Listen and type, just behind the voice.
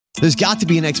There's got to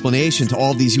be an explanation to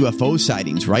all of these UFO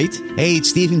sightings, right? Hey,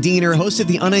 it's Stephen Diener, host of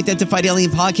the Unidentified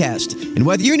Alien Podcast. And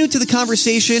whether you're new to the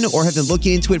conversation or have been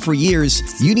looking into it for years,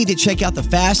 you need to check out the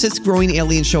fastest growing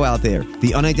alien show out there,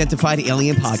 the Unidentified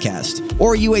Alien Podcast,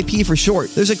 or UAP for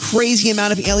short. There's a crazy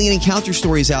amount of alien encounter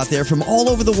stories out there from all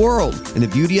over the world. And the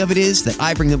beauty of it is that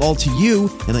I bring them all to you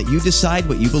and let you decide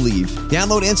what you believe.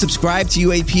 Download and subscribe to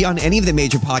UAP on any of the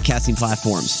major podcasting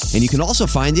platforms. And you can also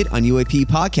find it on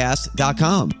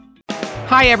UAPpodcast.com.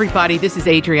 Hi, everybody. This is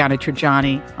Adriana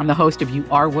Trajani. I'm the host of You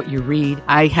Are What You Read.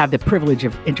 I have the privilege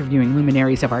of interviewing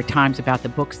luminaries of our times about the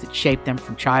books that shaped them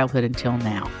from childhood until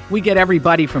now. We get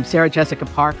everybody from Sarah Jessica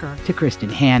Parker to Kristen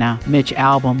Hanna, Mitch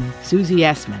Albom, Susie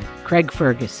Essman, Craig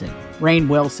Ferguson, Rainn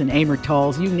Wilson, Amor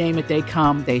Tolls, you name it, they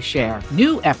come, they share.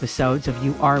 New episodes of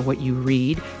You Are What You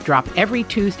Read drop every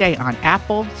Tuesday on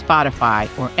Apple, Spotify,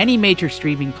 or any major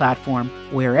streaming platform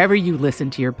wherever you listen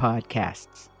to your podcasts.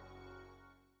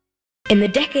 In the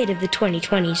decade of the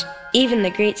 2020s, even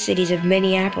the great cities of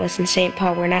Minneapolis and St.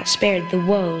 Paul were not spared the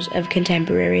woes of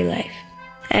contemporary life.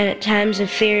 And at times of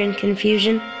fear and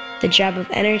confusion, the job of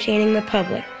entertaining the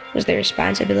public was the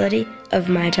responsibility of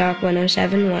My Talk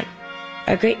 1071,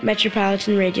 a great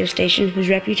metropolitan radio station whose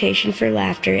reputation for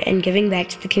laughter and giving back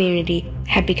to the community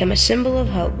had become a symbol of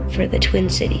hope for the Twin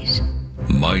Cities.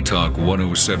 My Talk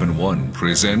 1071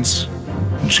 presents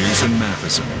Jason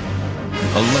Matheson,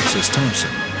 Alexis Thompson,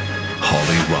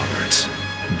 Holly Roberts.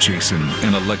 Jason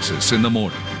and Alexis in the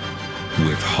morning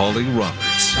with Holly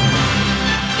Roberts.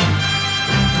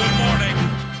 Good morning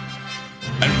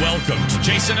and welcome to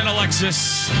Jason and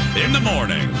Alexis in the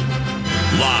morning.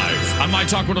 Live on My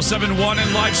Talk 1071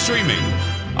 and live streaming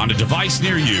on a device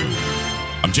near you.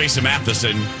 I'm Jason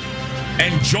Matheson,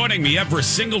 and joining me every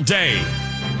single day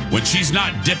when she's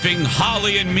not dipping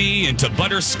Holly and me into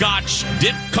butterscotch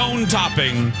dip cone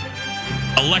topping,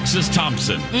 Alexis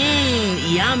Thompson.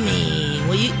 Yummy.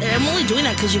 Well, I'm only doing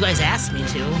that because you guys asked me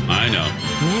to. I know.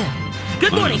 Yeah.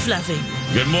 Good morning, Fluffy.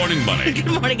 Good morning, Bunny. Good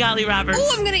morning, Holly Roberts. Oh,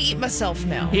 I'm going to eat myself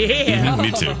now. Yeah.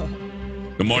 Me too.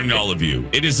 Good morning to all of you.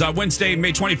 It is Wednesday,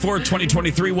 May 24th,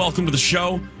 2023. Welcome to the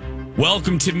show.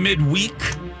 Welcome to midweek.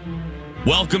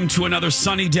 Welcome to another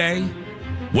sunny day.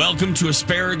 Welcome to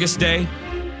Asparagus Day.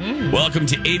 Welcome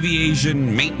to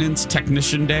Aviation Maintenance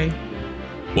Technician Day.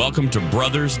 Welcome to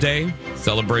Brothers Day.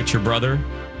 Celebrate your brother.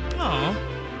 Aw.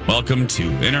 Welcome to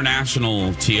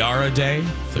International Tiara Day.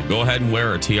 So go ahead and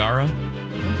wear a tiara.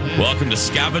 Welcome to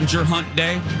Scavenger Hunt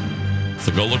Day.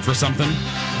 So go look for something.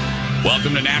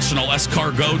 Welcome to National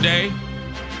Escargot Day.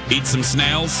 Eat some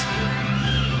snails.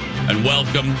 And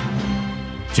welcome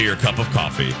to your cup of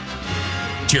coffee.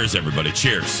 Cheers, everybody.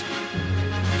 Cheers.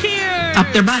 Cheers.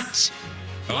 Up their butts.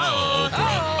 Oh, Oprah.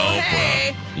 Oh, Oprah.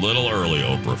 hey. Little early,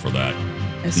 Oprah, for that.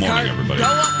 Morning, everybody. Go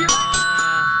up your...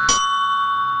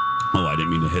 Oh, I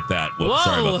didn't mean to hit that. Whoops, Whoa.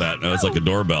 sorry about that. That was like a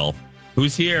doorbell.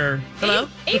 Who's here? Hello?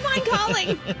 Avon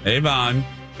calling. Avon.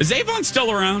 Is Avon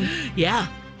still around? Yeah.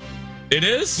 It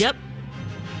is? Yep.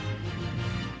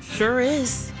 Sure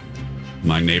is.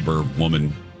 My neighbor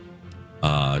woman,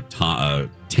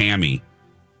 Tammy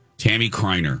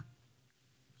Kreiner.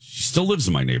 She still lives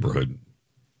in my neighborhood.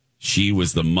 She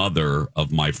was the mother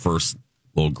of my first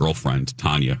little girlfriend,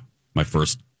 Tanya. My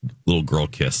first little girl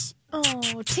kiss.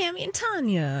 Oh, Tammy and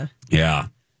Tanya. Yeah.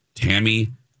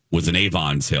 Tammy was an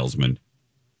Avon salesman,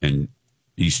 and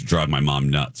he used to drive my mom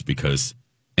nuts because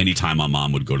anytime my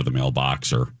mom would go to the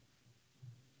mailbox, or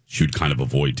she would kind of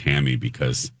avoid Tammy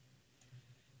because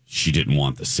she didn't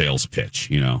want the sales pitch,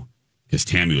 you know, because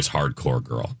Tammy was hardcore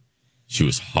girl. She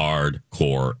was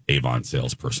hardcore Avon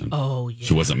salesperson. Oh, yeah.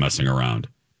 She wasn't messing around.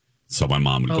 So my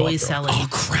mom would Always go up there, selling. oh,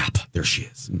 crap, there she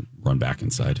is, and run back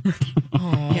inside.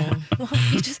 Yeah. Well,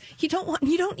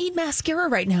 you don't need mascara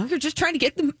right now. You're just trying to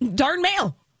get the darn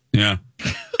mail. Yeah.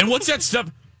 And what's that stuff?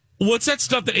 What's that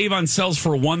stuff that Avon sells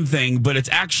for one thing, but it's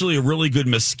actually a really good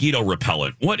mosquito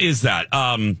repellent? What is that?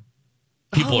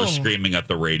 People are screaming at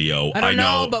the radio. I don't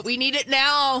know, but we need it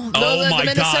now. Oh, the my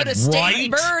Minnesota God, State right?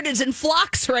 bird is in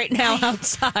flocks right now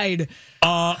outside.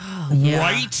 Yeah.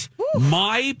 Right?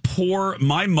 My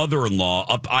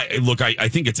mother-in-law, I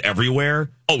think it's everywhere.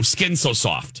 Oh, Skin So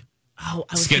Soft. Oh,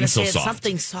 I was Skin going to So say it's Soft.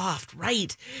 something soft,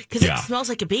 right? Because Yeah. it smells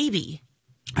like a baby.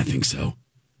 I think so,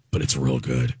 but it's real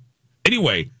good.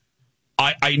 Anyway,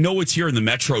 I know it's here in the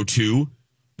metro too,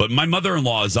 but my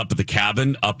mother-in-law is up at the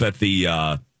cabin, up at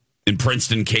the in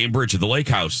Princeton, Cambridge, at the lake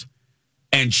house,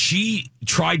 and she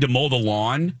tried to mow the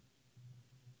lawn,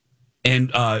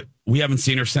 and we haven't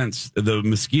seen her since. The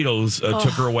mosquitoes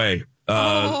took her away. We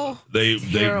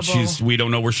don't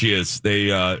know where she is. They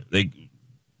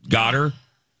got her.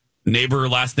 Neighbor,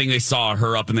 last thing they saw,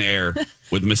 her up in the air.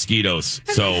 with mosquitoes.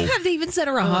 So have they even sent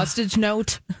her a hostage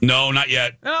note? No, not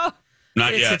yet. Oh.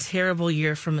 Not yet. It's a terrible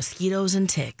year for mosquitoes and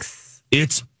ticks.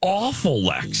 It's awful,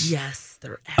 Lex. Yes,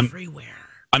 they're everywhere.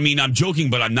 I mean, I'm joking,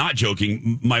 but I'm not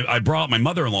joking. I brought up my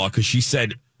mother-in-law because she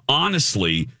said,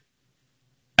 honestly,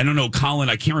 I don't know, Colin,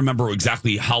 I can't remember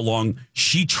exactly how long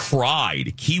she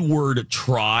tried, keyword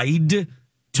tried,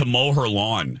 to mow her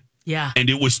lawn. Yeah. And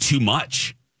it was too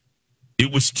much.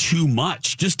 It was too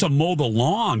much just to mow the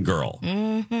lawn, girl.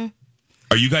 Mm-hmm.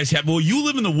 Are you guys well, you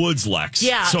live in the woods, Lex.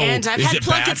 Yeah, so and I've had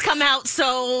plunkets bad? come out,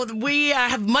 so we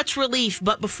have much relief.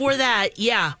 But before that,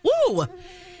 yeah. Woo!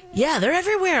 Yeah, they're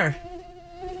everywhere.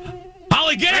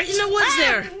 Holly, get right it! in the woods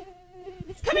there.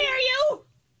 Come here, you!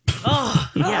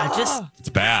 Oh, yeah, just... It's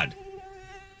bad.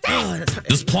 Oh,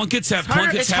 Does plunkets have...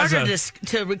 It's harder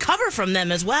to recover from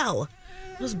them as well.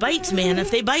 Those bites, man, if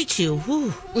they bite you,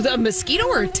 whew. With a mosquito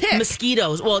or a tick?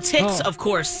 Mosquitoes. Well, ticks, of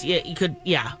course. Yeah, you could,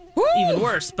 yeah. Woo! Even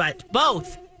worse, but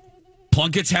both.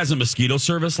 Plunkets has a mosquito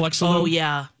service, Lex? Oh,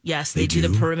 yeah. Yes, they do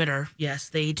the perimeter. Yes,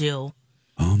 they do.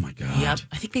 Oh, my God. Yep.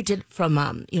 I think they did from,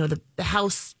 the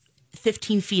house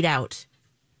 15 feet out.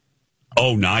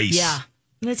 Oh, nice. Yeah.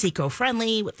 And it's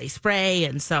eco-friendly, what they spray,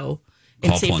 and so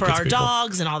it's safe for our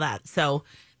dogs and all that. So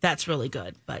that's really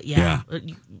good. But, yeah,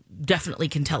 you definitely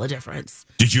can tell a difference.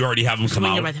 Did you already have them come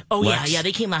out? Oh, Lex? yeah,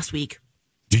 they came last week.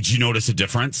 Did you notice a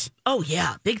difference? Oh,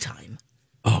 yeah, big time.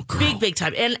 Oh, girl. Big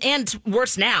time. And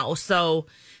worse now. So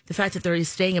the fact that they're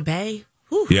staying at bay,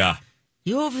 whew, yeah.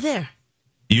 You over there.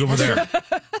 You over there.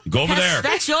 Go over there.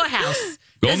 That's your house.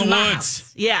 Go in the woods.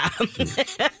 House. Yeah.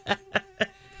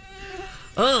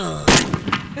 Oh.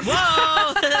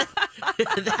 Whoa.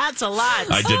 That's a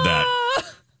lot. I did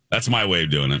that. That's my way of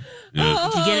doing it.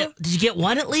 Yeah. Did you get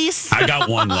one at least? I got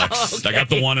one, Lex. Okay. I got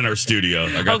the one in our studio.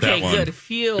 I got that one. Okay, good.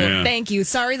 Phew. Yeah. Thank you.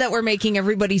 Sorry that we're making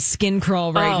everybody's skin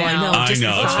crawl right now. I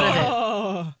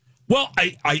know. Well,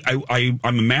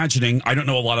 I'm imagining, I don't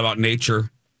know a lot about nature,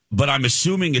 but I'm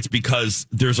assuming it's because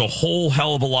there's a whole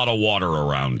hell of a lot of water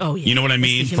around. Oh, yeah. You know what I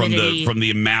mean? From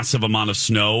the massive amount of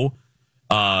snow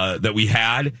that we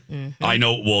had. Mm-hmm. I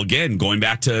know, well, again, going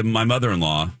back to my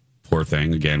mother-in-law, poor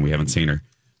thing, again, we haven't seen her.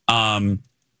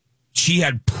 She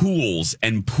had pools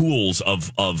and pools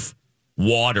of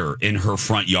water in her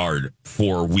front yard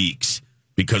for weeks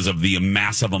because of the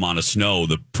massive amount of snow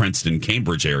the Princeton,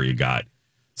 Cambridge area got.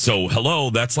 So,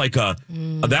 hello, that's like a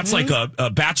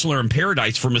bachelor in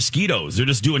paradise for mosquitoes. They're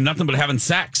just doing nothing but having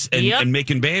sex and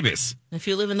making babies. If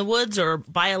you live in the woods or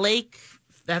by a lake,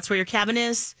 that's where your cabin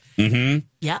is. Mm-hmm.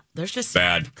 Yeah, there's just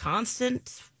bad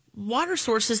constant water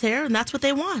sources there, and that's what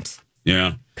they want.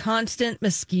 Yeah. Constant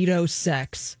mosquito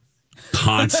sex.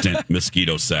 Constant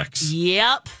mosquito sex.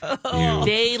 Yep. Oh.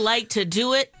 They like to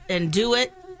do it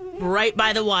right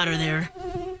by the water there.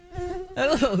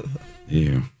 Oh.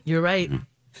 Ew. You're right. Yeah.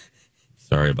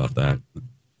 Sorry about that.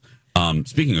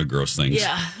 Speaking of gross things.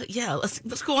 Yeah.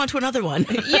 Let's go on to another one.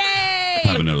 Yay! I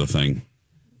have another thing.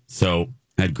 So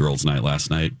I had girls' night last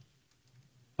night.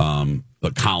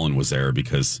 But Colin was there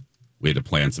because we had to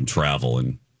plan some travel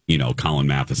and, Colin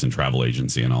Matheson Travel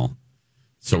Agency and all.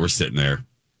 So we're sitting there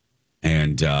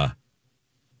and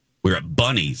we're at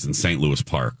Bunny's in St. Louis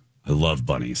Park. I love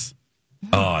Bunny's.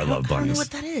 I love Bunny's. I don't know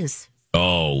what that is.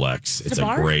 Oh, Lex. It's a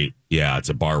bar? it's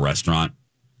a bar restaurant.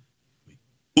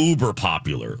 Uber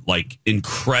popular, like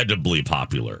incredibly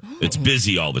popular. Oh. It's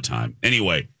busy all the time.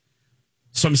 Anyway,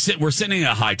 so we're sitting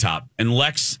at a high top and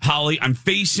Lex, Holly, I'm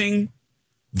facing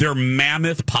their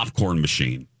mammoth popcorn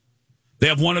machine. They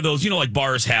have one of those, like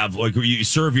bars have, like where you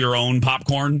serve your own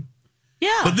popcorn.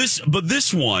 Yeah. But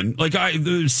this one, like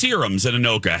the Serums at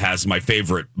Anoka has my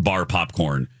favorite bar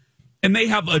popcorn. And they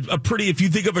have a pretty, if you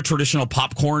think of a traditional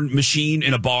popcorn machine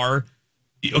in a bar,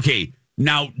 okay,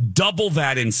 now double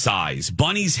that in size.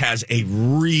 Bunny's has a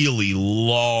really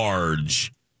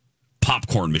large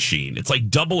popcorn machine. It's like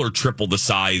double or triple the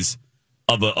size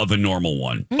of a normal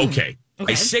one. Okay.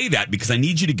 I say that because I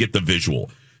need you to get the visual.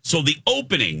 So the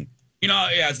opening, it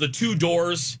has the two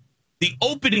doors. The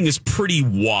opening is pretty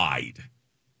wide.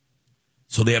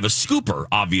 So they have a scooper,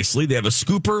 obviously. They have a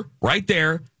scooper right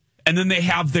there. And then they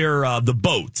have their the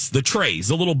boats, the trays,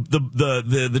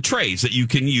 the trays that you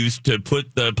can use to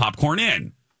put the popcorn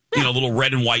in. Yeah. Little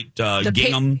red and white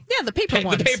gingham. The paper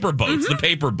ones. The paper boats. Mm-hmm. The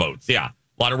paper boats. Yeah.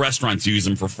 A lot of restaurants use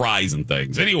them for fries and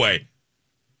things. Anyway,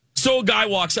 so a guy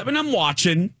walks up and I'm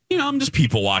watching. I'm just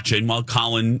people watching while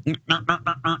Colin,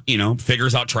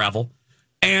 figures out travel.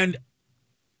 And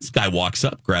this guy walks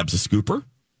up, grabs a scooper,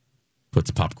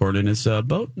 puts the popcorn in his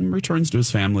boat, and returns to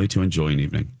his family to enjoy an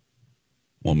evening.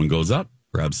 Woman goes up,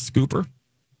 grabs the scooper,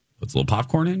 puts a little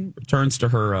popcorn in, returns to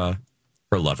her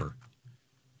lover.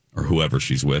 or whoever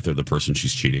she's with or the person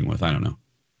she's cheating with. I don't know.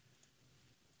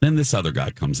 Then this other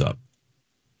guy comes up.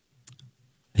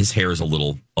 His hair is a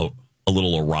little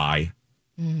awry.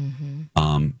 Mm-hmm.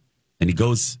 And he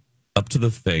goes up to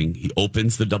the thing. He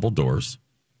opens the double doors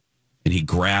and he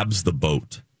grabs the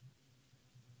boat.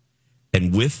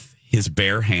 And with his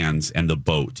bare hands and the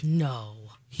boat,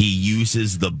 he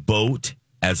uses the boat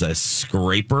as a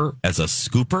scraper, as a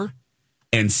scooper,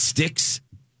 and sticks.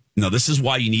 Now, this is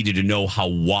why you needed to know how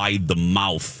wide the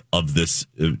mouth of this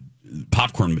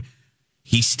popcorn.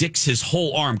 He sticks his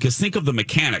whole arm, because think of the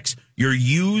mechanics. You're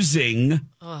using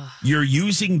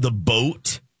the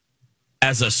boat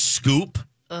as a scoop.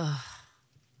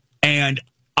 And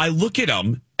I look at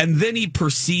him, and then he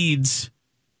proceeds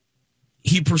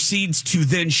to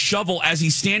then shovel as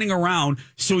he's standing around.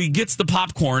 So he gets the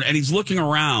popcorn and he's looking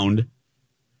around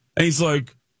and he's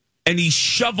like, and he's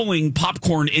shoveling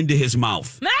popcorn into his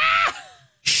mouth.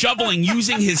 Shoveling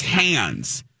using his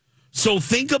hands. So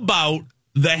think about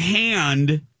the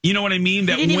hand, you know what I mean?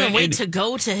 That he didn't even wait to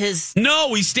go to his.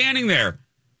 No, he's standing there.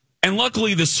 And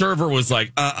luckily the server was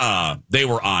like, they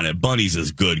were on it. Bunny's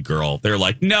is good, girl. They're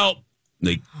like, nope.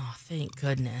 Oh, thank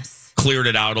goodness. Cleared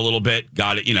it out a little bit.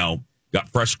 Got it, got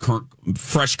fresh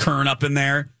current up in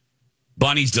there.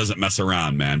 Bunny's doesn't mess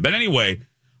around, man. But anyway,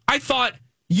 I thought,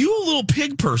 you little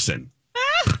pig person.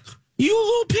 You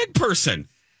little pig person.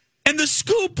 And the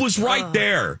scoop was right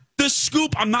there. The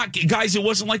scoop, guys, it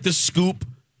wasn't like the scoop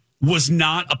was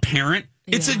not apparent.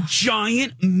 It's a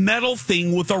giant metal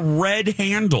thing with a red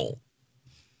handle.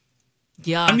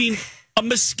 Yeah. I mean, a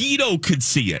mosquito could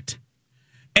see it.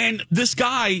 And this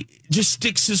guy just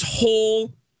sticks his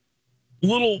whole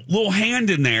little hand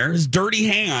in there, his dirty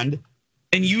hand,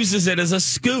 and uses it as a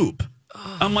scoop.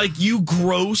 I'm like, you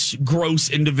gross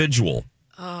individual.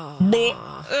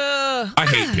 I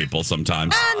hate people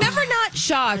sometimes. Never not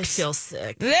shocked. I feel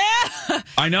sick.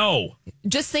 I know.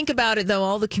 Just think about it, though.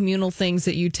 All the communal things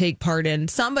that you take part in.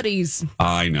 Somebody's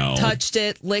touched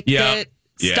it, licked it,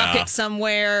 stuck it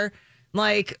somewhere.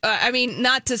 Like,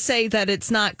 not to say that it's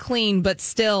not clean, but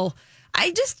still,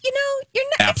 I just, you're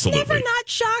not, absolutely. It's never not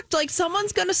shocked. Like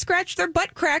someone's going to scratch their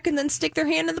butt crack and then stick their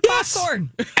hand in the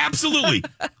popcorn. Absolutely.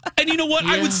 And you know what?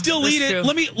 I would still eat it.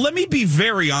 True. Let me be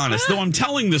very honest. Though I'm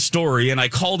telling this story, and I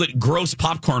called it Gross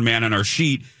Popcorn Man on our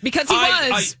sheet. Because he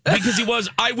was. Because he was.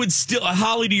 I would still,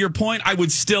 Holly, to your point, I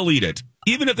would still eat it.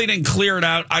 Even if they didn't clear it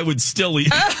out, I would still eat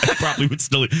it. I probably would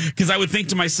still eat it. Because I would think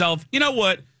to myself, you know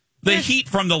what? The heat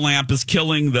from the lamp is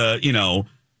killing the,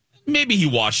 maybe he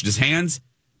washed his hands.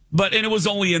 And it was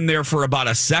only in there for about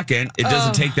a second. It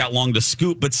doesn't take that long to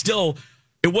scoop. But still,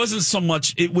 it wasn't so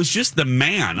much. It was just the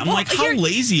man. I'm like, how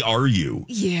lazy are you?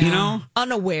 Yeah.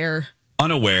 Unaware.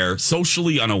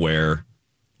 Socially unaware.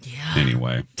 Yeah.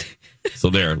 Anyway.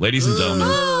 So there, ladies and gentlemen.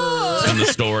 And the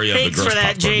story of Thanks the gross for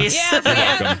that, popcorn. Jace. You're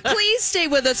welcome. Please stay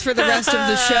with us for the rest of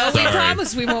the show. We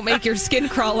promise we won't make your skin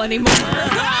crawl anymore.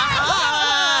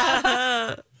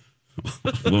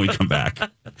 When we come back,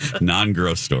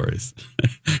 non-gross stories.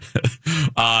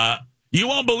 You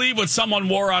won't believe what someone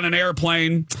wore on an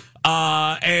airplane,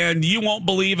 and you won't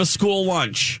believe a school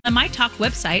lunch. On My Talk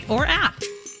website or app.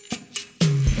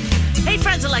 Hey,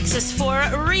 friends, Alexis for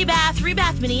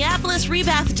Rebath Minneapolis,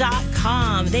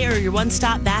 rebath.com. They are your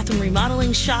one-stop bathroom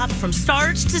remodeling shop from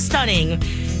start to stunning.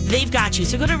 They've got you.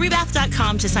 So go to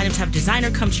rebath.com to sign up to have a designer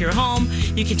come to your home.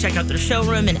 You can check out their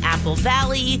showroom in Apple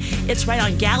Valley. It's right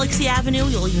on Galaxy Avenue.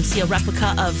 You'll even see a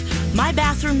replica of my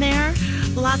bathroom there.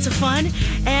 Lots of fun.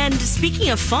 And speaking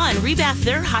of fun, Rebath,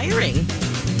 they're hiring.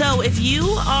 So if you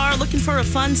are looking for a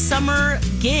fun summer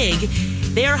gig,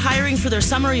 they are hiring for their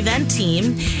summer event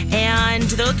team, and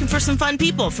they're looking for some fun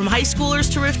people, from high schoolers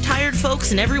to retired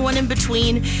folks and everyone in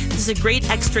between. This is a great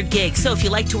extra gig. So if you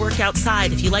like to work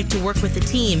outside, if you like to work with the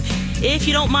team, if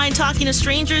you don't mind talking to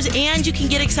strangers, and you can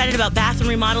get excited about bathroom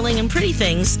remodeling and pretty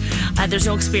things, there's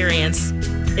no experience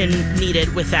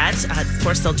needed with that. Of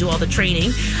course, they'll do all the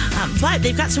training. But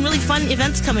they've got some really fun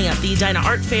events coming up. The Edina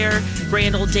Art Fair,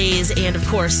 Grand Old Days, and of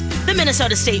course, the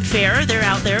Minnesota State Fair. They're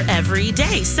out there every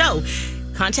day. So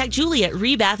contact Julie at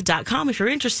rebath.com if you're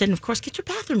interested. And of course, get your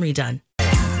bathroom redone.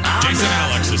 Jason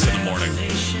and Alexis in the morning.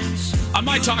 On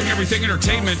My Talk, everything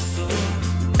entertainment.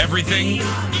 Everything.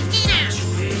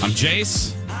 I'm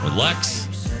Jace with Lex,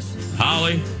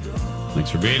 Holly. Thanks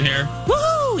for being here.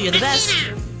 Woohoo! You're the best.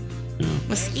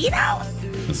 Mosquito.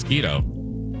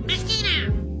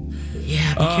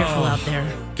 Yeah, be careful out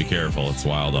there. Be careful. It's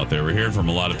wild out there. We're hearing from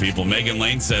a lot of people. Megan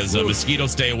Lane says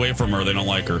mosquitoes stay away from her. They don't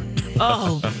like her.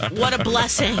 Oh, what a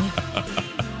blessing.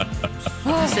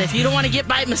 So if you don't want to get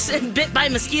bit by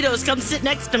mosquitoes, come sit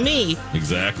next to me.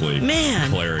 Exactly. Man.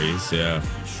 Clarice, yeah.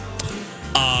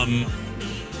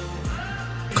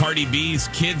 Cardi B's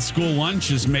kids' school lunch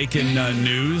is making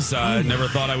news. Never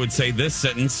thought I would say this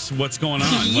sentence. What's going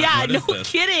on? Yeah, what no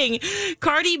kidding.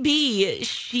 Cardi B,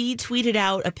 she tweeted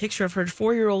out a picture of her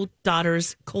 4-year-old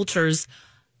daughter's Culture's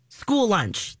school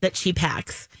lunch that she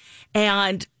packs.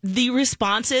 And the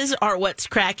responses are what's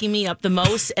cracking me up the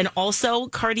most. And also,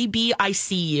 Cardi B, I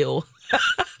see you.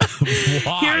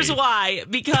 Why? Here's why.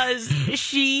 Because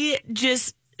she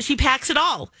packs it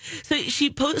all. So she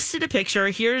posted a picture.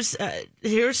 Here's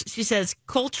she says,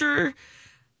 Culture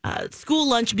school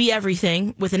lunch be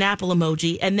everything with an apple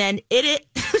emoji. And then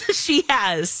she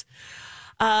has,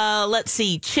 let's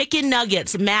see, chicken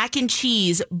nuggets, mac and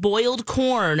cheese, boiled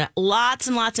corn, lots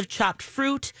and lots of chopped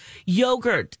fruit,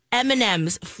 yogurt,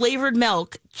 M&Ms, flavored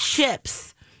milk,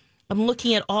 chips. I'm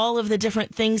looking at all of the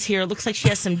different things here. It looks like she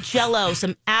has some Jell-O,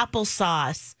 some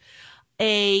applesauce,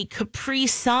 a Capri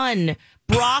Sun,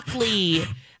 broccoli,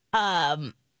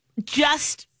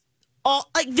 just all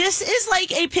like this is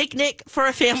like a picnic for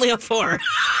a family of 4. Wait.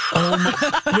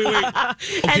 Okay.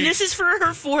 And this is for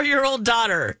her 4-year-old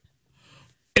daughter.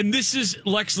 And this is,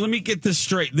 Lex, let me get this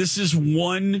straight. This is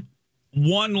one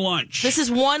lunch. This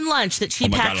is one lunch that she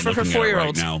packed for her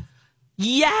 4-year-old. Right now.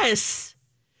 Yes.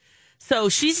 So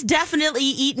she's definitely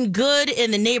eating good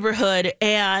in the neighborhood,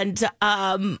 and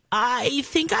I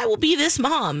think I will be this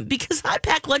mom because I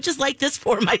pack lunches like this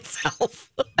for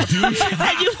myself. And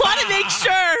you want to make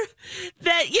sure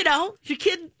that, your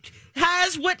kid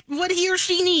has what he or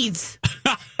she needs.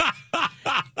 And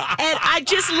I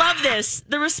just love this.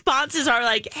 The responses are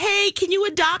like, hey, can you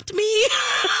adopt me?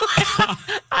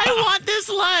 I want this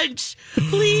lunch,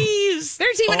 please.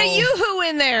 There's even a Yoo-hoo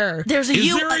in there. There's a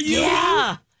Yoo-hoo? There a Yoo-hoo?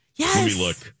 Yeah. Yes. Let me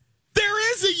look.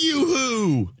 There is a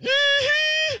Yoo-hoo.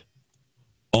 Mm-hmm.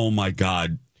 Oh my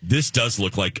God. This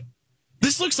looks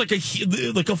like a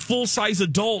full-size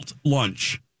adult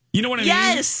lunch. You know what I mean?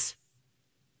 Yes.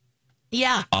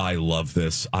 Yeah. I love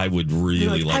this. I would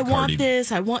really like I Cardi. want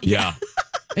this. I want. Yeah.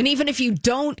 And even if you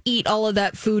don't eat all of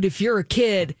that food, if you're a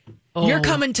kid, you're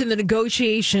coming to the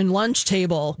negotiation lunch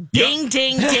table. Ding,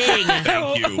 ding, ding.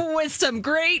 Thank you. With some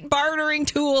great bartering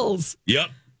tools. Yep.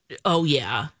 Oh,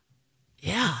 yeah.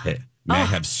 Yeah. Hey, may I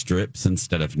have strips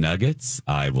instead of nuggets?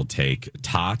 I will take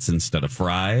tots instead of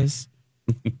fries.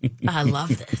 I love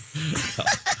this.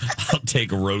 I'll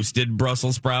take roasted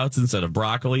Brussels sprouts instead of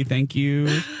broccoli. Thank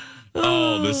you.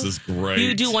 Oh, this is great.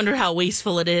 You do wonder how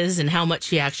wasteful it is and how much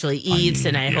she actually eats.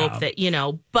 I hope that,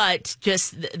 but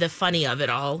just the funny of it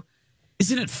all.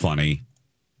 Isn't it funny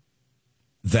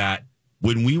that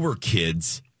when we were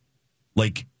kids,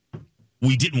 like,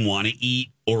 we didn't want to eat,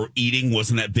 or eating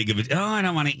wasn't that big of a, I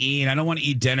don't want to eat. I don't want to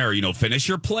eat dinner. Finish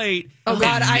your plate. Oh,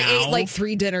 God, I ate like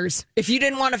 3 dinners. If you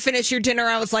didn't want to finish your dinner,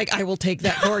 I was like, I will take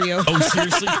that for you. Oh,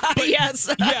 seriously? But, yes.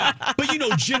 Yeah. But,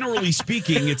 generally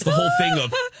speaking, it's the whole thing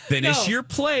of finish your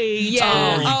plate.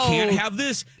 Yeah. Or you can't have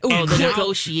this. Oh, the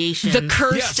negotiation. The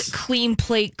cursed clean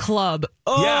plate club.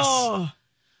 Yes.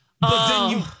 But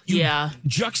then you yeah.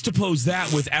 juxtapose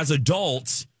that with, as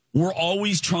adults, we're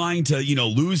always trying to,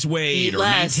 lose weight or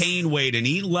maintain weight and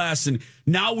eat less. And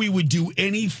now we would do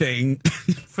anything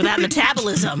for that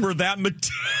metabolism.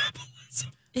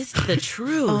 It's the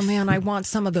truth. Oh, man, I want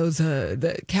some of those,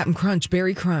 the Captain Crunch,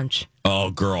 Berry Crunch. Oh,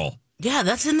 girl. Yeah,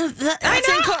 that's in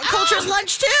Culture's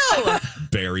lunch, too.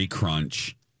 Berry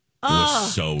Crunch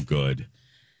was so good.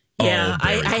 Yeah,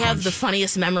 I have the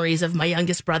funniest memories of my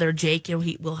youngest brother, Jake.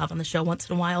 We'll have on the show once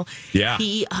in a while. Yeah.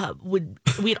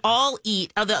 We'd all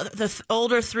eat, the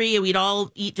older 3, we'd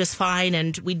all eat just fine,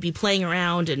 and we'd be playing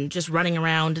around and just running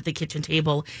around at the kitchen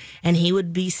table, and he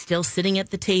would be still sitting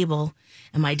at the table,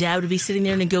 and my dad would be sitting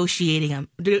there negotiating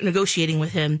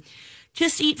with him.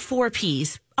 Just eat 4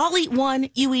 peas. I'll eat 1,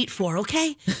 you eat 4,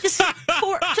 okay? Just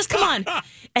 4, just come on.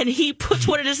 And he puts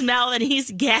one in his mouth and he's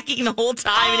gagging the whole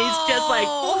time. And he's just like,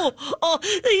 oh.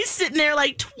 He's sitting there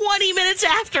like 20 minutes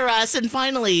after us. And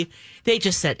finally, they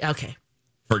just said, okay.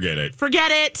 Forget it.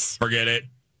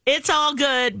 It's all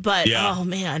good. But, yeah. Oh,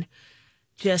 man.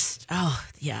 Those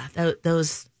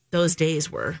days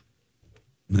were.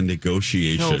 The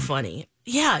negotiation. So funny.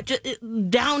 Yeah, just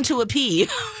down to a pea.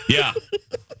 Yeah.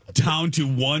 Down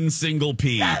to one single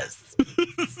pea. Yes.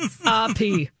 A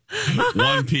pea.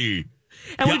 1 pea.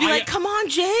 And we'd be like, come on,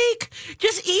 Jake,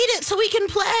 just eat it so we can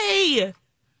play.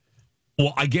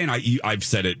 Well, again, I've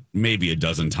said it maybe a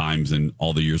dozen times in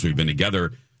all the years we've been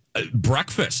together.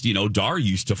 Breakfast, Dar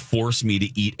used to force me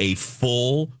to eat a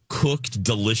full cooked,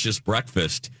 delicious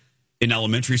breakfast in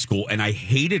elementary school, and I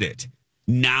hated it.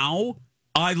 Now,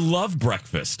 I love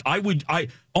breakfast.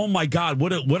 Oh my God,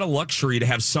 what a luxury to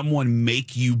have someone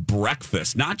make you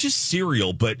breakfast. Not just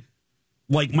cereal, but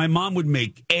like my mom would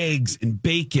make eggs and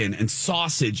bacon and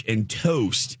sausage and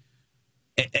toast.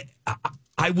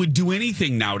 I would do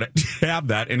anything now to have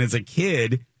that. And as a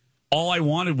kid, all I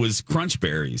wanted was Crunch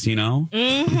Berries, you know?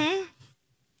 Mm-hmm.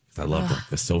 I love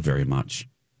breakfast so very much.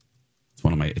 It's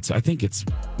one of my,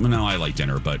 I like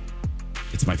dinner, but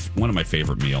it's one of my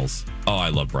favorite meals. Oh, I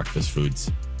love breakfast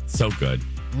foods. So good.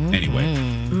 Mm-hmm.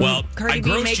 Anyway, well, Cardi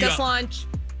B, make us lunch.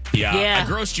 Yeah, I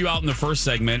grossed you out in the first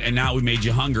segment, and now we made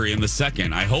you hungry in the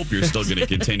second. I hope you're still going to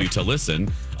continue to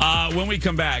listen. When we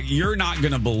come back, you're not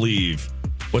going to believe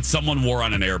what someone wore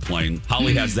on an airplane.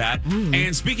 Holly has that.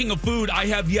 And speaking of food, I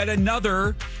have yet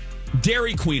another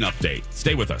Dairy Queen update.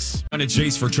 Stay with us. And it's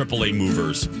Jace for AAA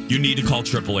movers. You need to call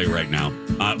AAA right now.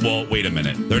 Well, wait a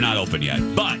minute. They're not open yet.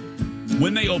 But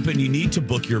when they open, you need to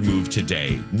book your move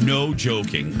today. No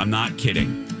joking. I'm not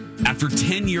kidding. After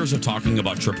 10 years of talking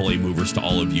about AAA movers to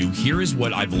all of you, here is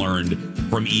what I've learned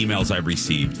from emails I've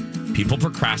received. People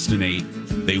procrastinate.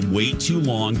 They wait too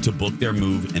long to book their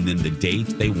move, and then the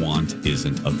date they want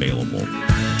isn't available.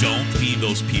 Don't be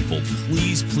those people.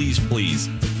 Please, please, please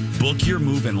book your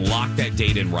move and lock that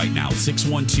date in right now.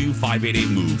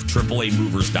 612-588-MOVE,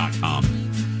 AAAmovers.com.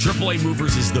 AAA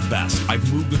Movers is the best.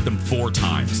 I've moved with them 4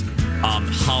 times.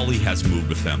 Holly has moved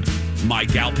with them. My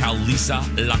gal pal Lisa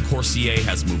Lacourcier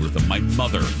has moved with them. My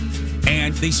mother.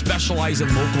 And they specialize in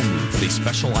local moves. They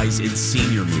specialize in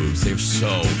senior moves. They're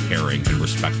so caring and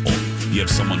respectful. You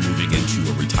have someone moving into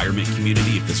a retirement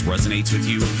community. If this resonates with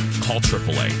you, call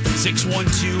AAA.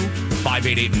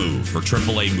 612-588-MOVE for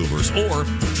AAA Movers or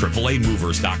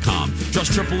AAAmovers.com.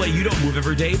 Trust AAA. You don't move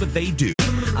every day, but they do.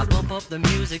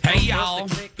 Hey, y'all.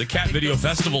 The Cat Video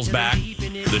Festival's back.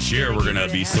 This year, we're going to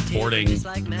be supporting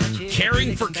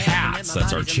Caring for Cats.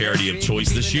 That's our charity of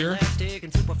choice this year.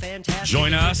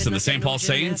 Join us in the St. Paul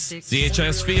Saints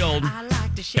CHS Field.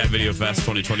 Cat Video Fest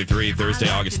 2023, Thursday,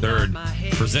 August 3rd.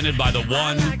 Presented by the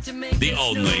one, the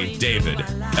only, David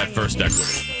at First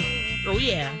Equity. Oh,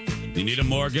 yeah. You need a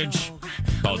mortgage?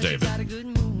 Call David.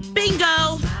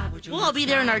 Bingo. We'll all be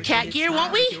there in our cat gear,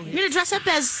 won't we? We're going to dress up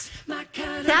as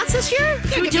cats this year?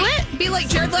 Can we do it? Be like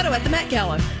Jared Leto at the Met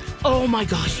Gala. Oh, my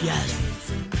gosh, yes.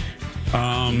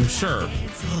 Sure.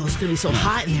 Oh, it's going to be so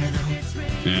hot in there,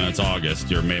 though. Yeah, it's August.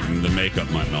 The makeup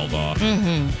might melt off.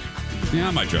 Mm-hmm. Yeah,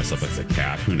 I might dress up as a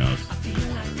cat. Who knows?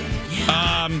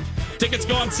 Yeah. Tickets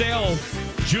go on sale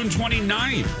June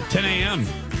 29th, 10 a.m.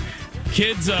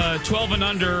 Kids 12 and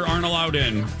under aren't allowed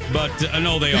in, but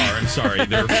no, they are. I'm sorry.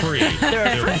 They're free.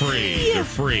 They're free. They're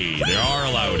free. They are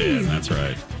allowed in. That's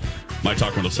right.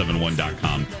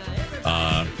 MyTalk1071.com.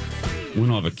 We don't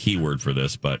have a keyword for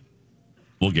this, but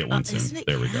we'll get one soon.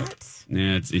 There we go.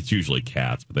 Yeah, it's usually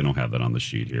cats, but they don't have that on the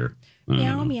sheet here.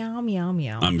 Meow, meow, meow,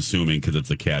 meow. I'm assuming because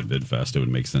it's a cat vid fest, it would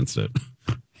make sense to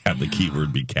have the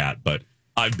keyword be cat, but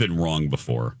I've been wrong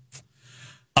before.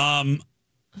 I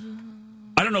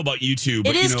don't know about you two,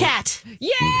 but it is cat. Yay!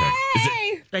 Okay. Is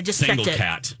it I just single checked it.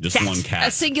 cat? Just one cat.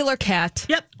 A singular cat.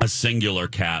 Yep. A singular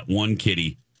cat, one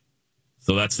kitty.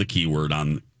 So that's the keyword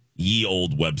on ye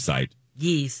old website.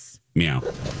 Yes. Meow.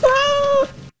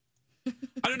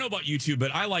 I don't know about you two, but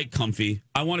I like comfy.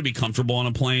 I want to be comfortable on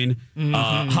a plane.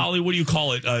 Mm-hmm. Holly, what do you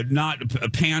call it? Not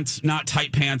pants, not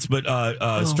tight pants, but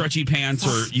stretchy pants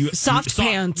or soft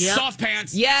pants. Yep. Soft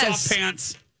pants. Yes. Soft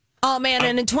pants. Oh, man.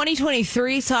 And in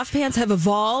 2023, soft pants have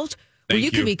evolved where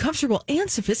you can be comfortable and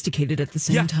sophisticated at the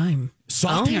same time.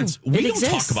 Soft pants. We don't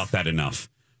talk about that enough.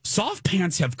 Soft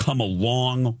pants have come a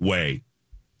long way,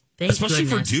 especially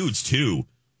for dudes, too.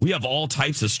 We have all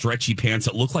types of stretchy pants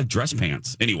that look like dress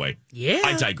pants. Anyway,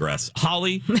 I digress.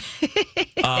 Holly,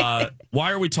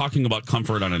 why are we talking about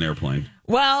comfort on an airplane?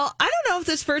 Well, I don't know if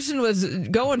this person was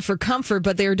going for comfort,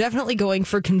 but they were definitely going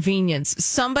for convenience.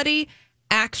 Somebody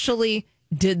actually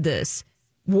did this,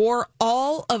 wore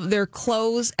all of their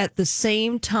clothes at the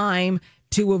same time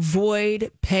to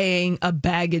avoid paying a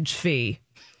baggage fee.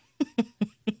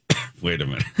 Wait a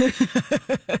minute.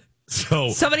 So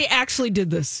somebody actually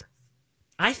did this.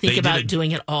 I think about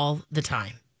doing it all the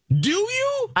time. Do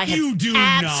you? I have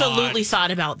absolutely thought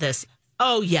about this.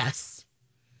 Oh, yes.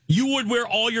 You would wear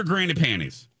all your granny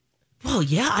panties. Well,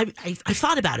 yeah, I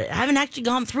thought about it. I haven't actually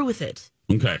gone through with it.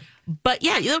 Okay. But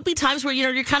yeah, there'll be times where,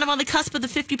 you're kind of on the cusp of the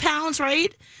 50 pounds,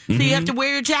 right? So you have to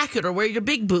wear your jacket or wear your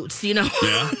big boots,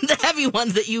 the heavy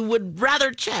ones that you would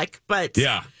rather check. But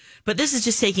this is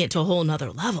just taking it to a whole nother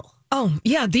level. Oh,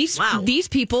 yeah. These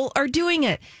people are doing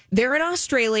it. They're in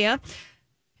Australia.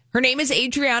 Her name is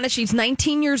Adriana. She's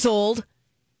 19 years old,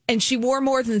 and she wore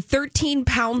more than 13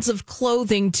 pounds of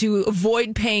clothing to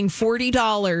avoid paying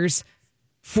 $40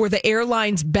 for the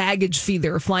airline's baggage fee. They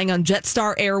were flying on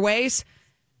Jetstar Airways.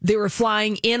 They were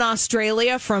flying in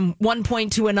Australia from one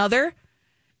point to another. And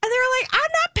they were like, I'm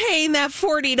not paying that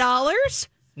 $40.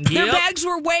 Their bags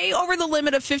were way over the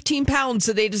limit of 15 pounds,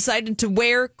 so they decided to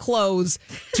wear clothes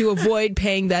to avoid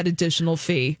paying that additional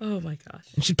fee. Oh, my gosh.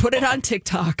 And she put it on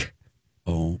TikTok.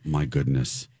 Oh, my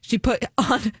goodness. She put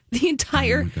on the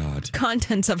entire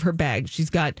contents of her bag.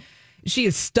 She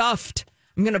is stuffed.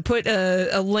 I'm going to put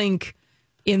a link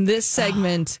in this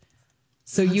segment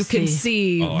so you can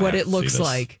see what it looks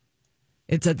like.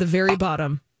 It's at the very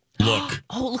bottom. Look.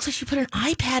 Oh, it looks like she put an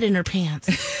iPad in her pants.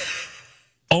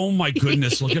 Oh, my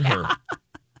goodness. Look at her.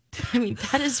 I mean,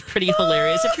 that is pretty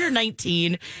hilarious. If you're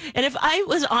 19, and if I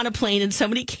was on a plane and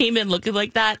somebody came in looking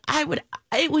like that,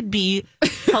 it would be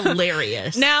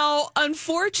hilarious. Now,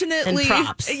 unfortunately,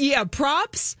 and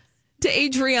props to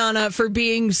Adriana for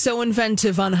being so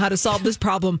inventive on how to solve this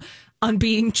problem on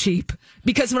being cheap.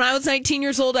 Because when I was 19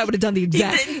 years old, I would have done the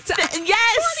exact yes,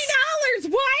 $40.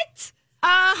 What?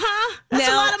 That's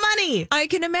a lot of money. I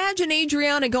can imagine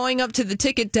Adriana going up to the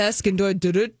ticket desk and doing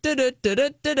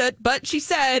but she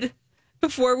said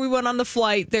before we went on the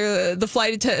flight,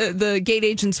 the gate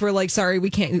agents were like, "Sorry, we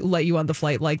can't let you on the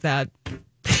flight like that."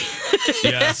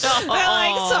 Yes. They're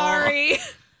like, "Sorry."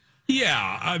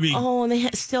 Yeah, I mean... Oh, and they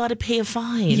still had to pay a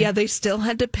fine. Yeah, they still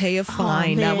had to pay a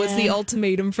fine. That was the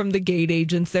ultimatum from the gate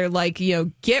agents. They're like,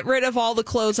 get rid of all the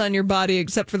clothes on your body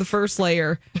except for the first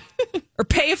layer, or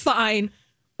pay a fine,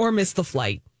 or miss the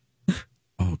flight.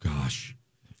 Oh, gosh.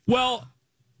 Well,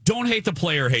 don't hate the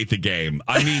player, hate the game.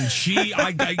 I mean,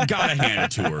 I gotta hand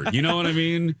it to her. You know what I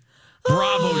mean?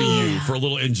 Bravo to you for a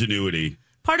little ingenuity.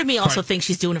 Part of me also thinks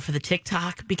she's doing it for the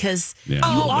TikTok because you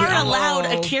are allowed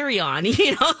a carry-on.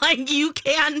 Like you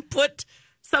can put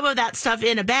some of that stuff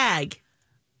in a bag.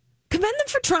 Commend them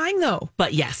for trying, though.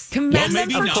 But yes. Commend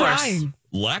them for trying.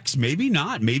 Lex, maybe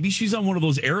not. Maybe she's on one of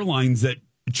those airlines that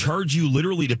charge you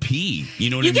literally to pee.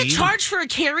 You know what I mean? You get charged for a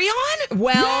carry-on?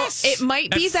 Well, it might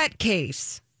be that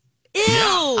case. Ew.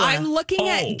 Yeah. I'm looking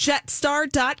at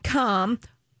jetstar.com.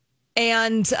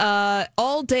 And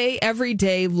all day, every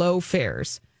day, low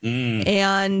fares.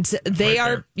 And they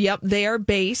they are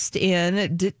based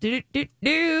in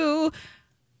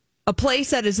a place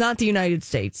that is not the United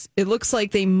States. It looks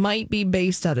like they might be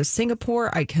based out of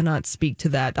Singapore. I cannot speak to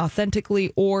that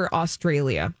authentically, or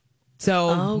Australia.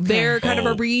 So they're kind of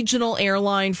a regional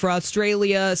airline for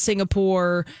Australia,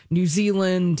 Singapore, New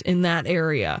Zealand, in that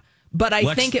area. But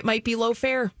I think it might be low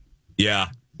fare. Yeah.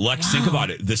 Lex, think about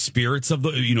it. The spirits of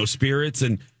spirits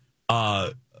and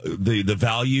the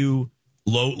value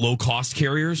low cost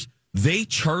carriers, they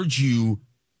charge you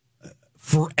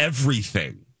for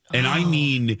everything. And I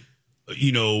mean,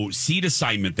 seat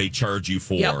assignment they charge you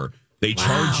for. Yep. They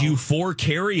charge you for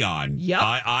carry-on. Yep.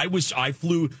 I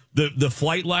flew the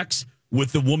flight, Lex,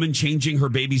 with the woman changing her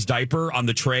baby's diaper on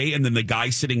the tray, and then the guy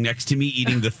sitting next to me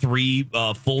eating the 3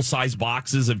 full-size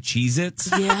boxes of Cheez-Its.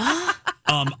 Yeah.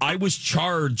 I was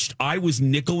charged. I was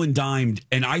nickel and dimed,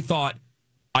 and I thought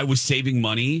I was saving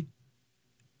money.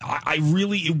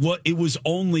 It was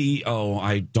only,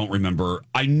 I don't remember.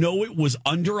 I know it was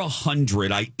under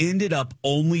 100. I ended up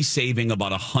only saving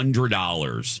about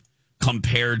 $100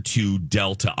 compared to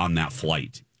Delta on that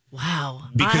flight. Wow.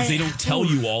 Because they don't tell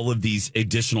you all of these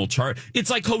additional charges. It's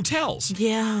like hotels.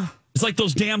 Yeah. It's like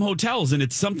those damn hotels, and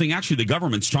it's something actually the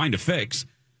government's trying to fix.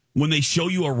 When they show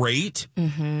you a rate,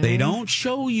 they don't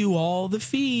show you all the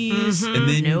fees. And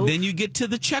then you get to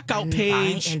the checkout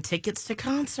page. And tickets to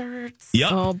concerts.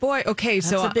 Yep. Oh, boy. Okay,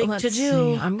 so a big let's to-do.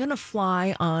 see. I'm going to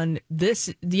fly on this.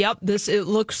 Yep, it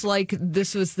looks like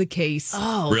this was the case.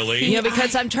 Oh, really? Yeah,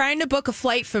 because I'm trying to book a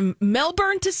flight from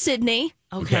Melbourne to Sydney.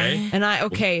 Okay. And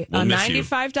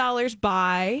 $95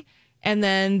 buy. And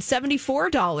then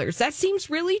 $74. That seems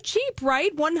really cheap,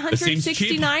 right?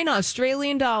 $169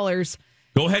 Australian dollars.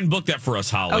 Go ahead and book that for us,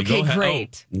 Holly. Okay, Go ahead.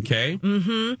 great. Oh, okay.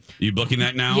 Mm-hmm. You booking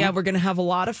that now? Yeah, we're going to have a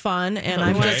lot of fun. And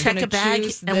I'm going to check a bag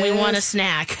and we want a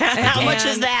snack. How much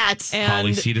is that?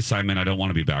 Holly, seat assignment. I don't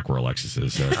want to be back where Alexis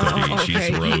is.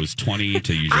 She's rows 20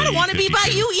 to usually I don't want to be by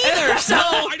you either. So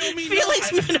I don't mean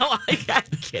I'm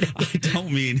kidding. I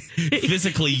don't mean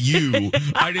physically you.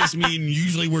 I just mean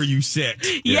usually where you sit.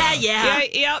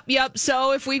 Yep.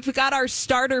 So if we've got our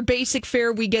starter basic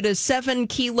fare, we get a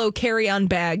 7-kilo carry-on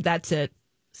bag. That's it.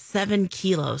 7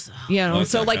 kilos.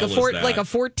 So like a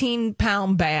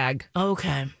 14-pound bag.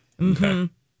 Okay. Mm-hmm. Okay.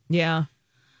 Yeah.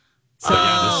 So,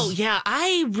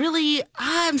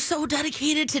 I'm so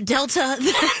dedicated to Delta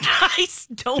that I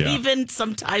don't even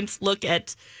sometimes look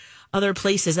at other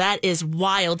places. That is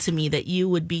wild to me that you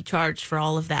would be charged for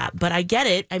all of that. But I get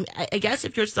it. I guess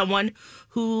if you're someone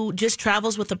who just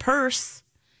travels with a purse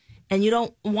and you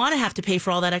don't want to have to pay for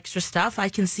all that extra stuff, I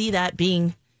can see that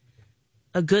being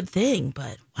a good thing.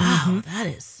 But wow, that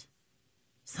is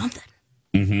something.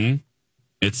 Mm-hmm.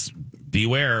 It's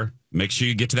beware. Make sure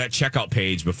you get to that checkout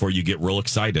page before you get real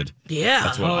excited. Yeah.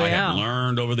 That's what I have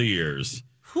learned over the years.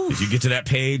 If you get to that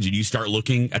page and you start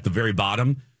looking at the very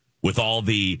bottom with all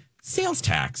the sales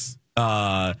tax,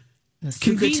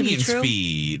 convenience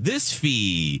fee, this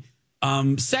fee,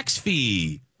 sex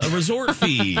fee, a resort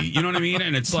fee, you know what I mean?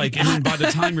 And it's like, and then by the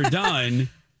time you're done,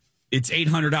 it's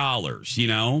 $800, you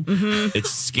know? Mm-hmm.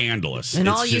 It's scandalous. And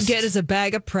all you get is a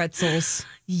bag of pretzels.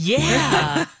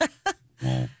 Yeah.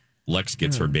 Well, Lex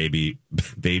gets her baby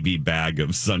bag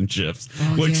of Sun Chips,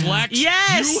 which Lex, you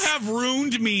have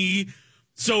ruined me.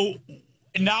 So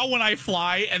now when I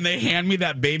fly and they hand me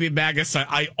that baby bag of Sun,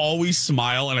 I always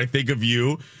smile and I think of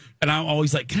you. And I'm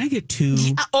always like, can I get two?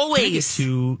 Yeah, always. Can I get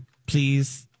two,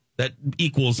 please? That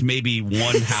equals maybe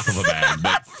one half of a bag.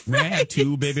 But may I have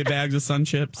 2 baby bags of Sun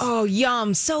Chips? Oh,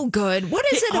 yum. So good. What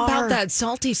is it about that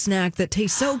salty snack that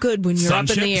tastes so good when you're Sun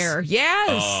up in the Chips? air?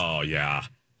 Yes. Oh, yeah.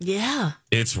 Yeah.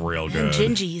 It's real good.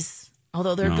 And Gingies.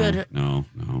 Although they're good. No.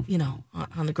 You know,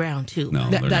 on the ground, too. No,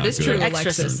 that is true,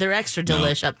 Alexis. They're extra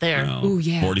delish up there. No. Oh,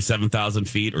 yeah. 47,000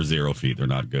 feet or 0 feet. They're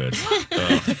not good.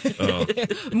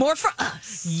 More for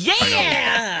us.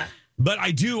 Yeah. But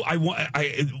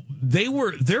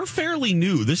they're fairly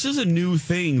new. This is a new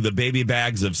thing, the baby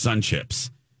bags of Sun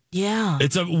Chips. Yeah.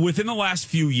 It's within the last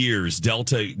few years,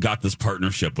 Delta got this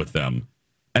partnership with them.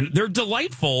 And they're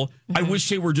delightful. Mm-hmm. I wish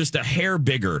they were just a hair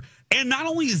bigger. And not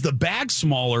only is the bag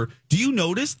smaller, do you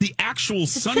notice the actual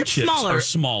Sun Chips are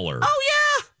smaller? Oh,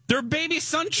 yeah. They're baby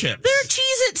Sun Chips. They're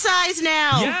Cheez-It size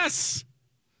now. Yes.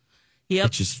 Yep.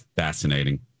 It's just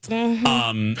fascinating.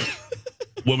 Mm-hmm.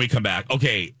 When we come back.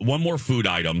 Okay, one more food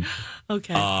item.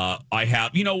 Okay. I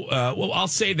have, well, I'll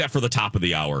save that for the top of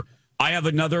the hour. I have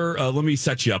another, let me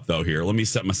set you up, though, here. Let me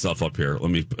set myself up here.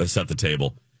 Let me set the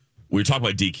table. We were talking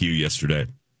about DQ yesterday.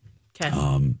 Okay.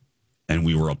 And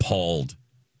we were appalled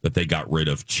that they got rid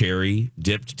of cherry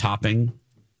dipped topping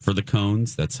for the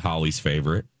cones. That's Holly's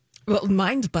favorite. Well,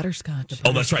 mine's butterscotch.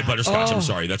 Oh, that's right. Butterscotch. I'm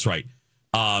sorry. That's right.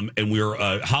 And we were,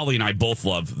 Holly and I both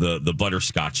love the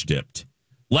butterscotch dipped.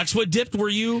 Lex, what dipped were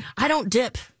you? I don't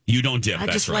dip. You don't dip. I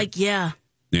that's just right. Yeah.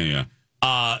 But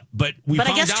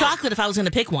I guess chocolate if I was going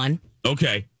to pick one.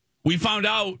 Okay. We found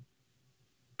out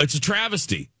it's a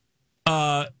travesty.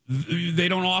 They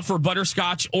don't offer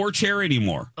butterscotch or cherry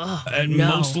anymore at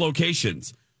most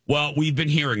locations. Well, we've been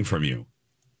hearing from you.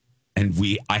 And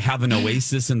I have an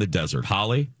oasis in the desert,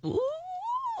 Holly. Ooh.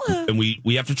 And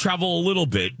we have to travel a little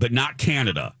bit, but not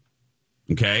Canada.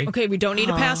 Okay? Okay, we don't need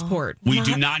a passport. We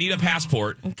do not need a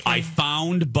passport. Okay. I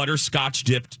found butterscotch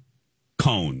dipped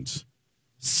cones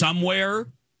somewhere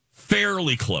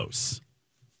fairly close.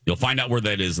 You'll find out where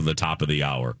that is at the top of the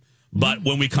hour. But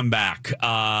when we come back,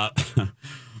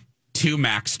 2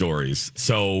 Max stories.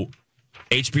 So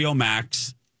HBO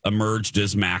Max emerged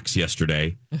as Max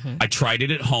yesterday. Mm-hmm. I tried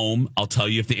it at home. I'll tell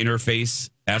you if the interface,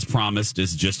 as promised,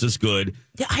 is just as good.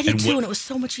 Yeah, I did too, and it was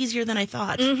so much easier than I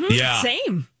thought. Mm-hmm. Yeah.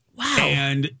 Same. Wow.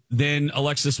 And then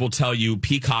Alexis will tell you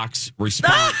Peacock's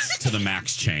response to the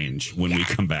Max change when we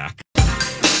come back.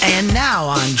 And now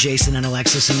on Jason and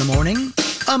Alexis in the Morning,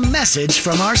 a message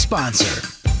from our sponsor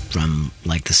from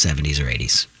like the 70s or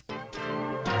 80s.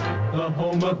 The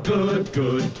home of good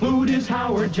food is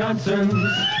Howard Johnson's.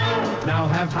 Now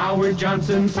have Howard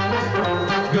Johnson's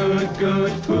good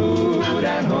food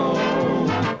at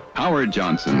home. Howard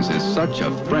Johnson's is such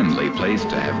a friendly place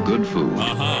to have good food.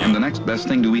 And the next best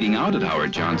thing to eating out at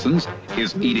Howard Johnson's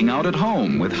is eating out at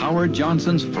home with Howard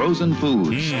Johnson's frozen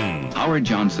foods. Howard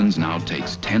Johnson's now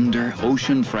takes tender,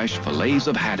 ocean-fresh fillets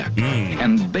of haddock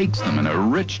and bakes them in a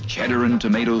rich cheddar and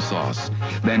tomato sauce,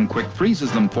 then quick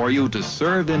freezes them for you to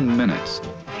serve in minutes.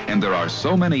 And there are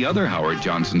so many other Howard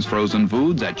Johnson's frozen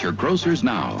foods at your grocers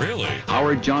now. Really?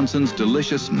 Howard Johnson's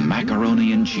delicious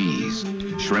macaroni and cheese,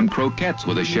 shrimp croquettes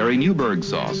with a Sherry Newburgh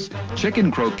sauce,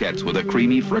 chicken croquettes with a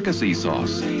creamy fricassee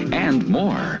sauce, and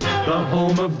more. The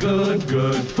home of good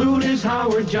food is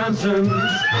Howard Johnson's.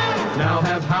 Now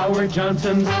have Howard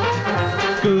Johnson's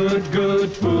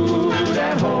good food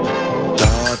at home.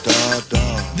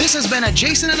 This has been a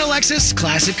Jason and Alexis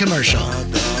classic commercial.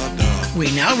 We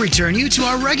now return you to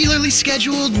our regularly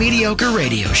scheduled mediocre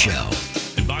radio show.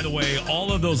 And by the way,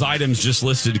 all of those items just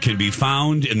listed can be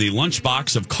found in the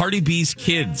lunchbox of Cardi B's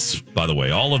kids. By the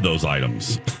way, all of those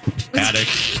items. Haddock,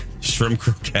 shrimp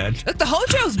croquette. Look, the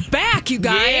Hojo's back, you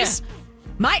guys. Yeah.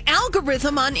 My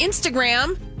algorithm on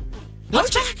Instagram.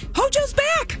 What's back? Hojo's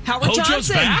back. Howard Hojo's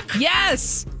Johnson. back?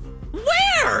 Yes.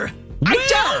 Where?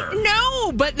 I don't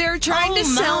know, but they're trying to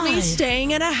sell me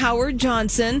staying at a Howard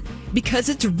Johnson because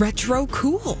it's retro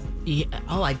cool. Yeah.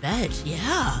 Oh, I bet.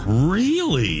 Yeah.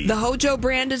 Really? The Hojo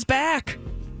brand is back.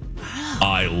 Wow.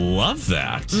 I love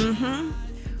that. Mm-hmm.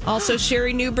 Also,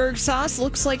 Sherry Newberg sauce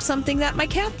looks like something that my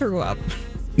cat threw up.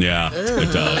 Yeah,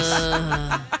 it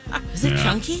does. Is it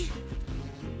chunky?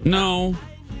 No.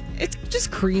 It's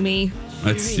just creamy.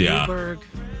 It's, Sherry Newberg.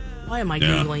 Why am I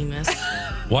Googling this?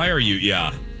 Why are you?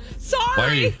 Yeah. Sorry. Why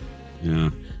are you? Yeah.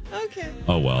 Okay.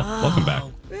 Oh, well. Welcome back.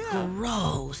 Yeah.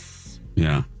 Gross.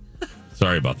 Yeah.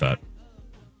 Sorry about that.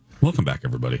 Welcome back,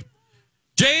 everybody.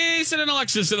 Jason and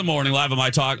Alexis in the morning, live on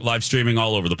My Talk, live streaming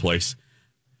all over the place.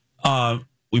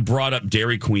 We brought up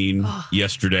Dairy Queen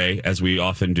yesterday, as we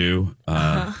often do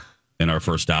in our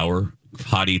first hour.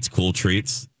 Hot Eats, Cool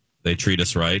Treats. They treat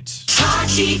us right.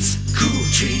 Hot Eats, Cool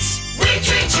Treats. We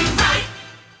treat you right.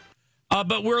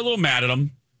 But we're a little mad at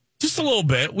them. Just a little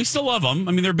bit. We still love them.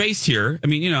 I mean, they're based here. I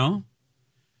mean, you know.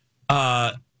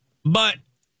 But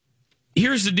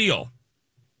here's the deal.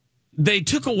 They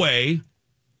took away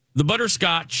the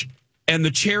butterscotch and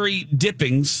the cherry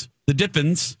dippings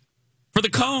for the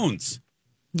cones.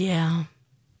 Yeah.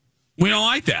 We don't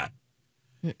like that.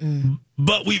 Mm-mm.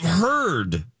 But we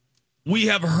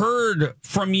have heard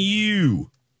from you.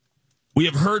 We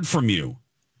have heard from you.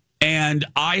 And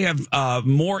I have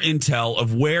more intel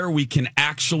of where we can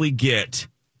actually get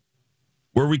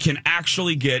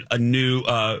a new,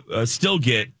 still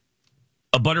get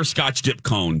a butterscotch dip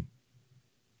cone.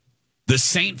 The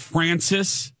St.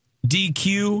 Francis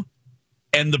DQ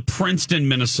and the Princeton,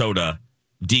 Minnesota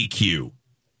DQ.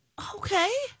 Okay.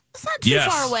 That's not too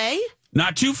far away.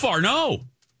 Not too far, no.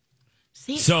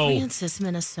 St. Francis,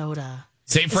 Minnesota.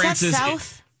 St. Francis. Is that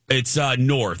south? It's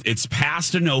north. It's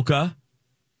past Anoka.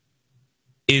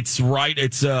 It's right.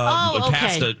 It's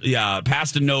past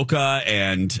Anoka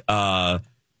and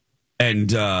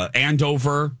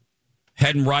Andover,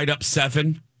 heading right up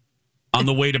 7 on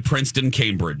the way to Princeton,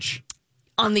 Cambridge.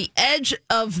 On the edge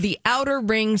of the outer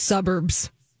ring suburbs.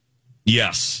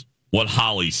 Yes, what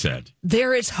Holly said.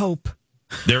 There is hope.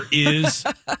 There is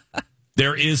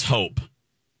hope.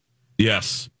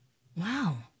 Yes.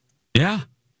 Wow. Yeah.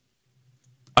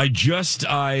 I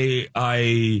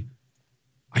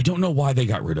don't know why they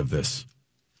got rid of this.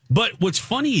 But what's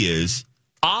funny is,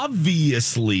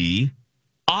 obviously,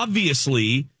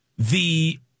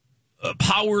 the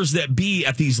powers that be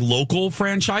at these local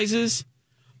franchises,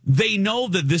 they know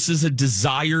that this is a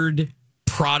desired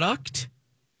product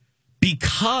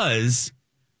because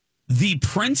the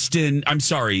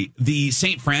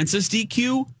St. Francis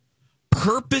DQ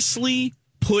purposely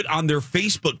put on their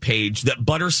Facebook page that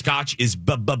butterscotch is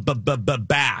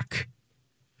back.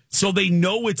 So they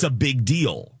know it's a big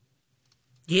deal.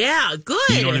 Yeah, good.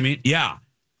 You know what I mean? Yeah.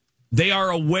 They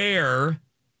are aware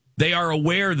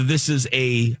that this is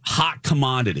a hot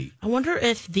commodity. I wonder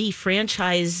if the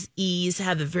franchisees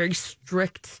have a very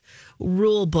strict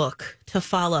rule book to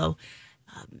follow.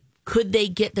 Could they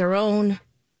get their own,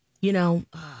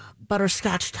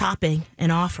 butterscotch topping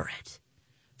and offer it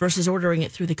versus ordering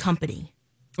it through the company?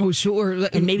 Oh, sure.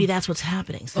 And maybe that's what's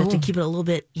happening. So they have to keep it a little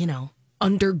bit,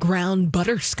 underground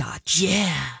butterscotch.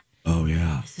 Yeah. Oh,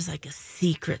 yeah. This is like a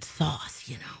secret sauce,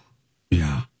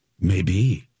 Yeah.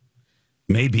 Maybe.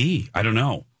 I don't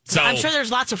know. So I'm sure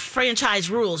there's lots of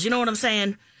franchise rules. You know what I'm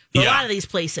saying? For a lot of these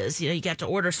places, you have to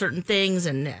order certain things,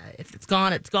 and if it's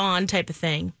gone type of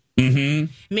thing.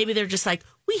 Mm-hmm. Maybe they're just like,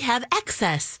 we have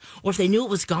excess. Or if they knew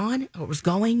it was gone or it was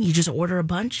going, you just order a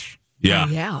bunch. Yeah.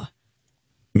 Oh, yeah.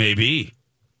 Maybe.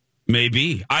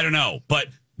 I don't know. But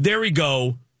there we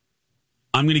go.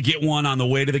 I'm going to get one on the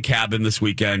way to the cabin this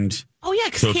weekend. Oh, yeah,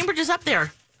 because Cambridge is up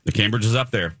there. The Cambridge is up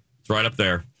there. It's right up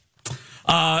there.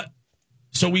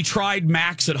 So we tried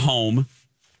Max at home.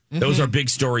 That was our big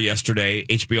story yesterday.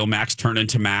 HBO Max turned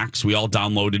into Max. We all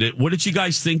downloaded it. What did you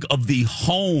guys think of the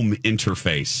home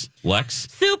interface, Lex?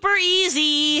 Super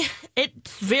easy.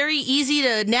 It's very easy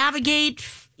to navigate,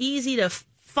 easy to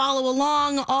follow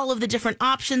along. All of the different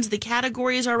options, the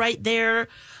categories are right there.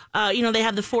 They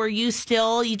have the For You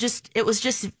still. It was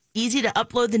just easy to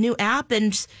upload the new app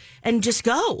and just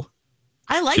go.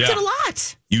 I liked it a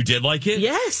lot. You did like it?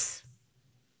 Yes.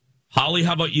 Holly,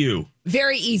 how about you?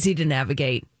 Very easy to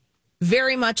navigate.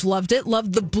 Very much loved it.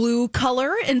 Loved the blue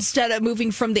color instead of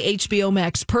moving from the HBO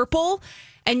Max purple.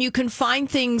 And you can find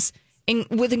things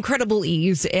with incredible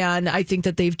ease. And I think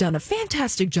that they've done a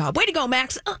fantastic job. Way to go,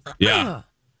 Max. Yeah.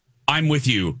 I'm with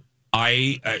you.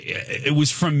 It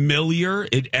was familiar.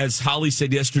 As Holly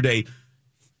said yesterday,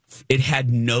 it had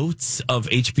notes of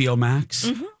HBO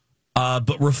Max,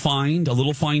 but refined, a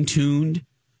little fine-tuned.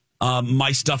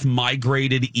 my stuff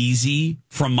migrated easy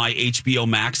from my HBO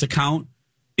Max account.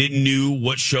 It knew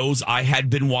what shows I had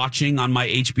been watching on my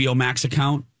HBO Max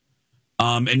account,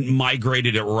 and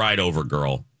migrated it right over,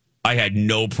 girl. I had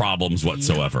no problems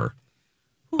whatsoever.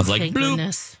 Ooh, I was like, thank bloop.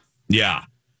 goodness. Yeah.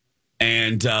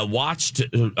 And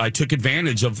I took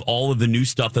advantage of all of the new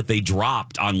stuff that they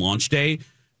dropped on launch day.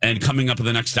 And coming up in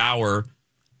the next hour,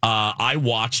 I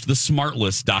watched the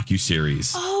Smartless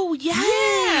docuseries. Oh,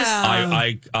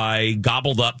 yes. I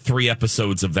gobbled up 3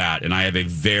 episodes of that, and I have a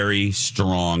very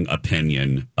strong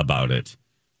opinion about it.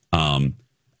 Okay.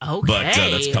 But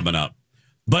that's coming up.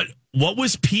 But what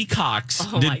was Peacock's?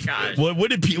 My gosh. What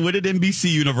did NBC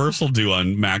Universal do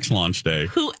on Max launch day?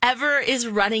 Whoever is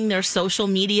running their social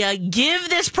media, give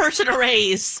this person a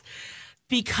raise.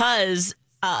 Because,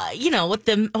 with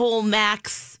the whole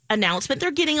Max announcement,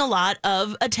 they're getting a lot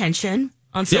of attention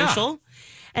on social. Yeah.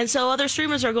 And so other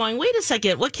streamers are going, wait a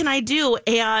second, what can I do?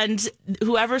 And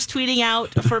whoever's tweeting out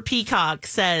for Peacock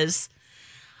says,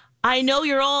 I know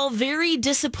you're all very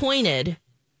disappointed,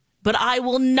 but I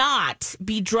will not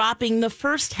be dropping the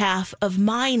first half of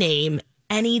my name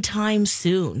anytime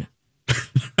soon.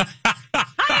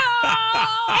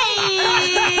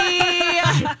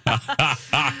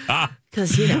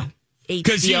 Because,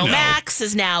 HBO Max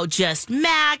is now just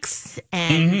Max,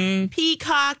 and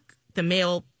Peacock, the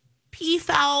male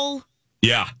peafowl.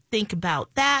 Yeah. Think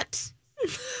about that.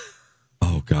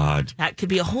 Oh, God. That could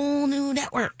be a whole new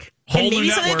network. And maybe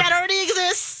something that already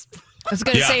exists. I was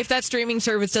going to say, if that streaming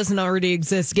service doesn't already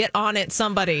exist, get on it,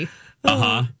 somebody.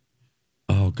 Uh-huh.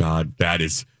 Oh, God.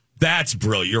 That's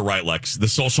brilliant. You're right, Lex. The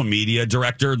social media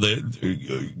director,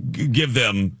 give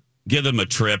them a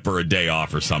trip or a day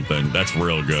off or something. That's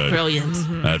real good. It's brilliant.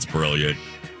 Mm-hmm. That's brilliant.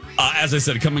 As I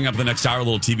said, coming up the next hour, a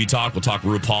little TV talk. We'll talk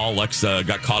RuPaul. Lex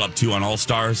got caught up, too, on All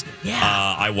Stars. Yeah.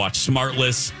 I watched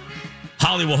Smartless.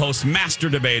 Holly will host Master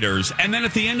Debaters. And then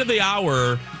at the end of the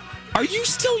hour, are you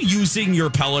still using your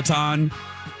Peloton?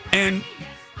 And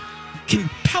can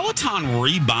Peloton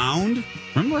rebound?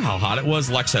 Remember how hot it was?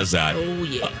 Lex has that. Oh,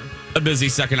 yeah. A busy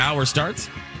second hour starts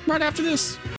right after this.